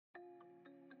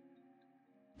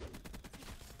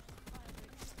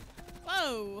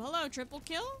Whoa! Hello, triple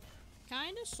kill?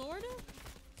 Kinda, sorta?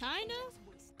 Kinda?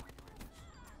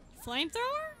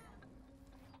 Flamethrower?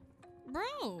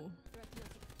 Bro!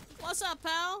 What's up,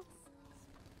 pal?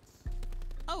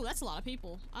 Oh, that's a lot of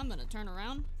people. I'm gonna turn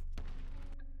around.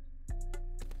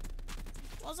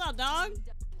 What's up, dog?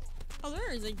 Oh,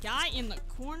 there is a guy in the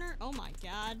corner. Oh my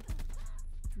god.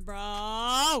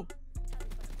 Bro!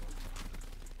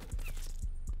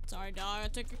 Sorry, dog. I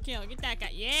took a kill. Get that guy.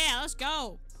 Yeah, let's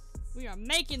go. We are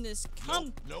making this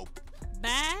come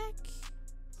back.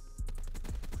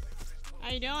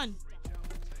 How you doing?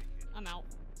 I'm out.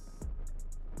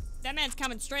 That man's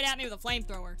coming straight at me with a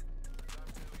flamethrower.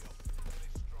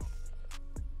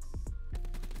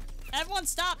 Everyone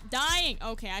stop dying.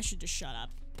 Okay, I should just shut up.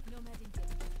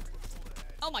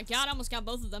 Oh my god, I almost got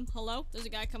both of them. Hello? There's a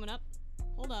guy coming up.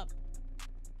 Hold up.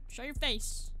 Show your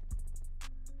face.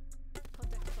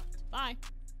 Bye.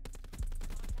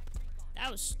 That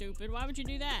was stupid. Why would you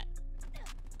do that?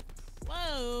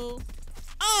 Whoa.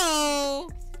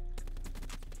 Oh!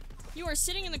 You are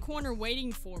sitting in the corner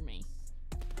waiting for me.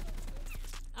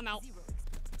 I'm out.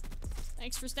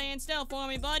 Thanks for staying still for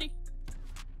me, buddy.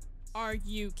 Are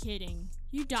you kidding?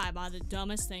 You die by the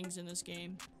dumbest things in this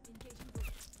game.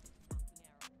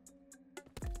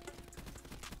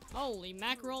 Holy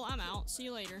mackerel, I'm out. See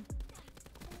you later.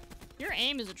 Your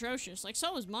aim is atrocious. Like,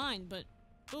 so is mine, but...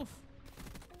 Oof.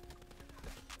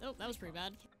 Oh, that was pretty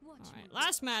bad. Alright,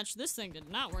 last match, this thing did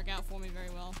not work out for me very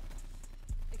well.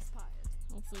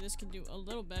 Hopefully this can do a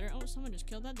little better. Oh, someone just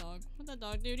killed that dog. What'd that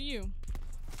dog do to you?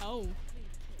 Oh.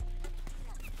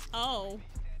 Oh.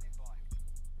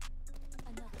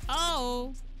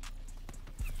 Oh.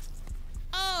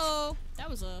 Oh.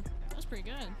 That was pretty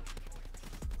good.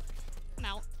 I'm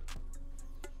out.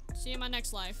 See you in my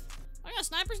next life. I got a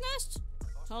sniper's nest?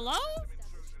 Hello?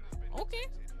 Okay.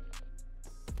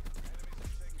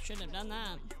 Shouldn't have done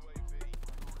that.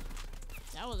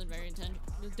 That wasn't very intentional.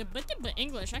 But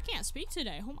English, I can't speak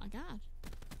today. Oh my god.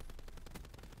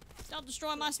 Don't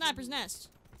destroy my sniper's nest.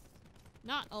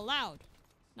 Not allowed.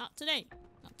 Not today.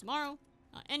 Not tomorrow.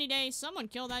 Not any day. Someone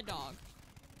kill that dog.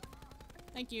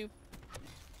 Thank you.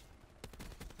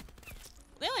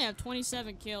 They only have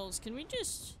 27 kills. Can we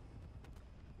just...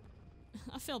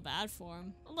 I feel bad for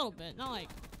him. A little bit. Not like...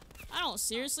 I don't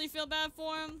seriously feel bad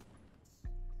for him.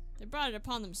 They brought it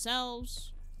upon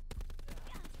themselves.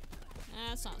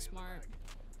 That's not smart.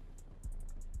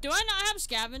 Do I not have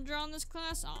scavenger on this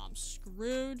class? Oh, I'm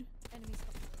screwed.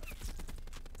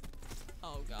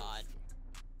 Oh god.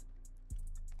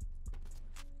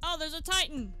 Oh, there's a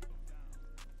Titan.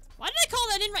 Why did I call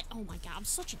that in right? Oh my god, I'm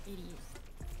such an idiot.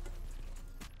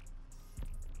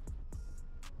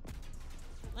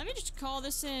 Let me just call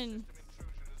this in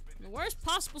the worst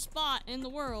possible spot in the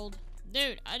world.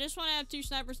 Dude, I just want to have 2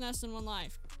 sniper's nests in one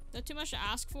life. Is that too much to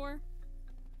ask for?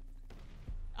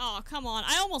 Oh, come on.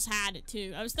 I almost had it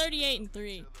too. I was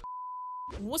 38-3.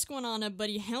 What's going on,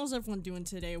 everybody? How's everyone doing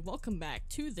today? Welcome back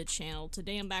to the channel.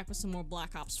 Today I'm back with some more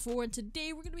Black Ops 4, and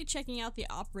today we're going to be checking out the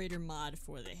Operator Mod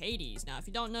for the Hades. Now, if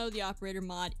you don't know, the Operator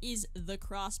Mod is the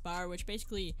Crossbar, which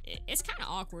basically, it's kind of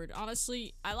awkward.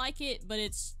 Honestly, I like it, but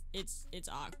it's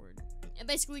awkward. It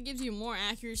basically gives you more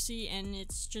accuracy, and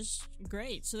it's just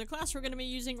great. So the class we're going to be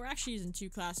using, we're actually using 2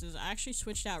 classes. I actually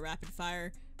switched out Rapid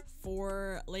Fire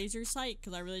for Laser Sight,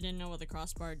 because I really didn't know what the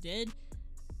Crossbar did.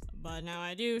 But now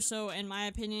I do, so in my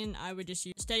opinion, I would just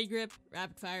use Steady Grip,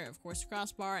 Rapid Fire, of course,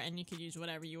 Crossbar, and you could use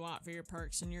whatever you want for your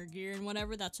perks and your gear and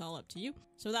whatever. That's all up to you.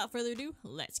 So without further ado,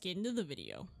 let's get into the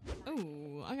video.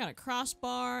 Oh, I got a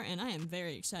Crossbar, and I am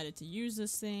very excited to use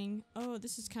this thing. Oh,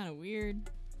 this is kind of weird.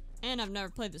 And I've never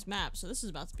played this map, so this is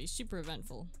about to be super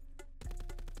eventful.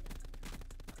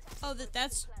 Oh,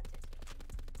 that's...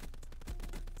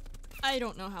 I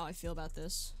don't know how I feel about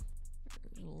this.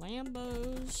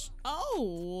 Lambos.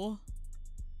 Oh!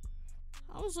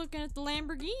 I was looking at the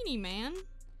Lamborghini, man.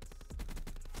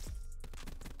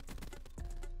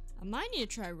 I might need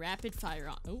to try Rapid Fire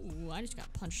on. Oh, I just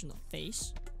got punched in the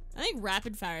face. I think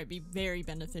Rapid Fire would be very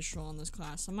beneficial on this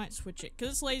class. I might switch it, because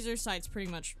this laser sight's pretty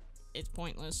much... It's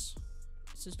pointless.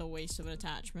 It's just a waste of an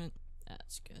attachment.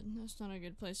 That's good. That's not a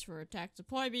good place for a attack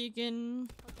deploy beacon.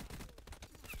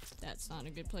 That's not a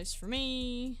good place for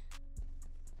me.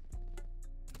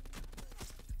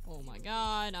 Oh my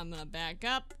god, I'm gonna back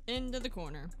up into the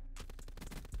corner.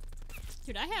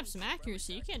 Dude, I have some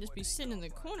accuracy. You can't just be sitting in the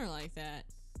corner like that.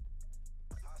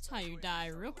 That's how you die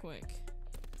real quick.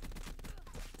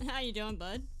 How you doing,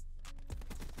 bud?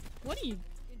 What are you...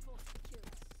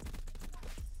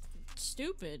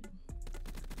 Stupid.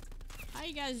 How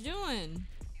you guys doing?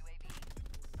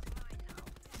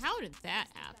 How did that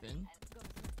happen?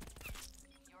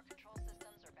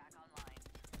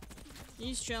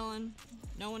 He's chilling.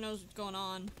 No one knows what's going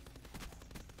on.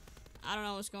 I don't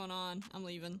know what's going on. I'm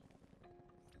leaving.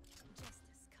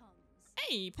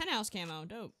 Hey, penthouse camo.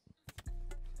 Dope.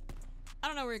 I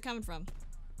don't know where you're coming from.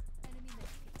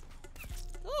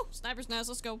 Ooh, sniper's nest.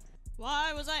 Let's go.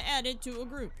 Why was I added to a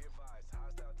group?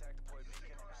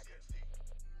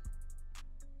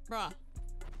 Bruh.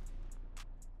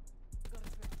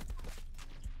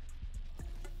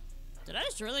 Did I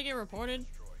just really get reported?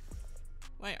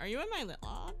 Wait, are you in my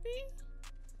lobby?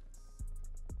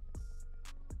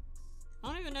 I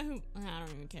don't even know who. I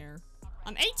don't even care.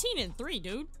 I'm 18-3,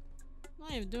 dude. I'm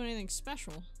not even doing anything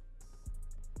special.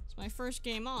 It's my first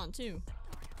game on, too.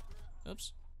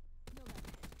 Oops.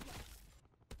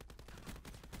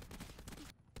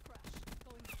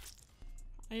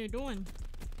 How you doing?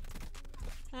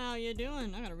 How you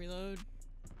doing? I gotta reload.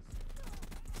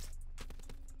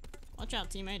 Watch out,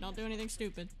 teammate. Don't do anything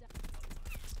stupid.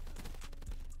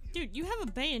 Dude, you have a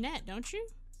bayonet, don't you?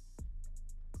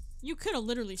 You could have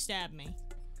literally stabbed me.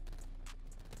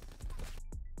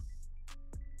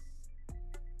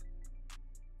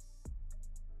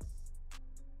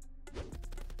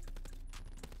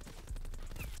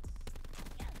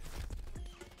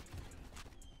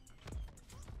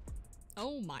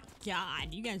 Oh my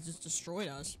god, you guys just destroyed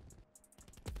us.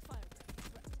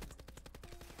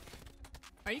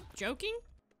 Are you joking?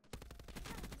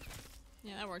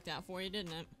 Yeah, that worked out for you,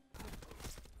 didn't it?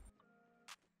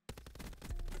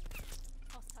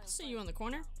 See you on the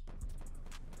corner.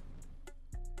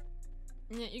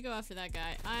 Yeah, you go after that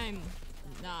guy. I'm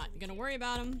not gonna worry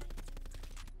about him.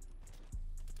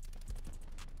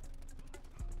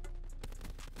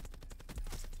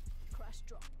 Crash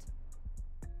dropped.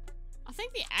 I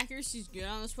think the accuracy's good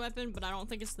on this weapon, but I don't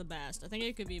think it's the best. I think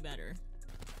it could be better.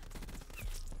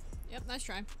 Yep, nice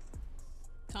try.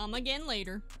 Come again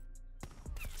later.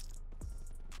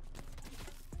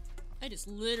 I just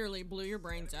literally blew your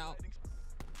brains out.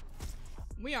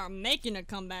 We are making a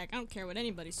comeback. I don't care what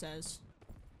anybody says.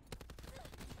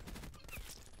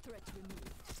 Threat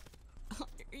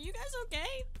removed. Are you guys okay?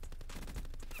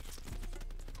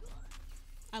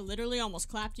 I literally almost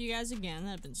clapped you guys again.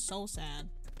 That'd have been so sad.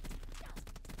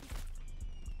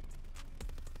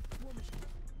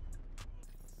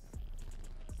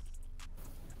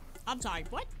 I'm sorry,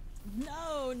 what?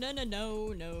 No, no, no,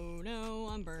 no, no, no,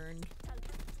 I'm burned.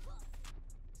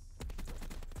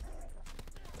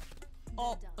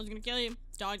 Oh, I was gonna kill you.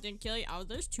 Dog didn't kill you. Oh,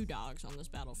 there's 2 dogs on this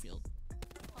battlefield.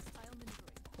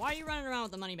 Why are you running around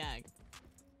with a money bag?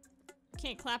 You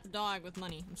can't clap a dog with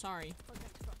money. I'm sorry.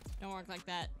 Don't work like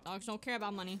that. Dogs don't care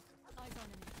about money.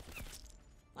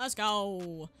 Let's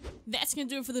go. That's gonna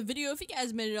do it for the video. If you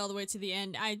guys made it all the way to the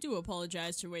end, I do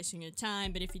apologize for wasting your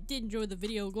time. But if you did enjoy the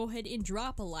video, go ahead and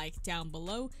drop a like down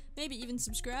below. Maybe even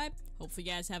subscribe. Hopefully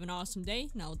you guys have an awesome day,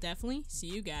 and I'll definitely see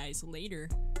you guys later.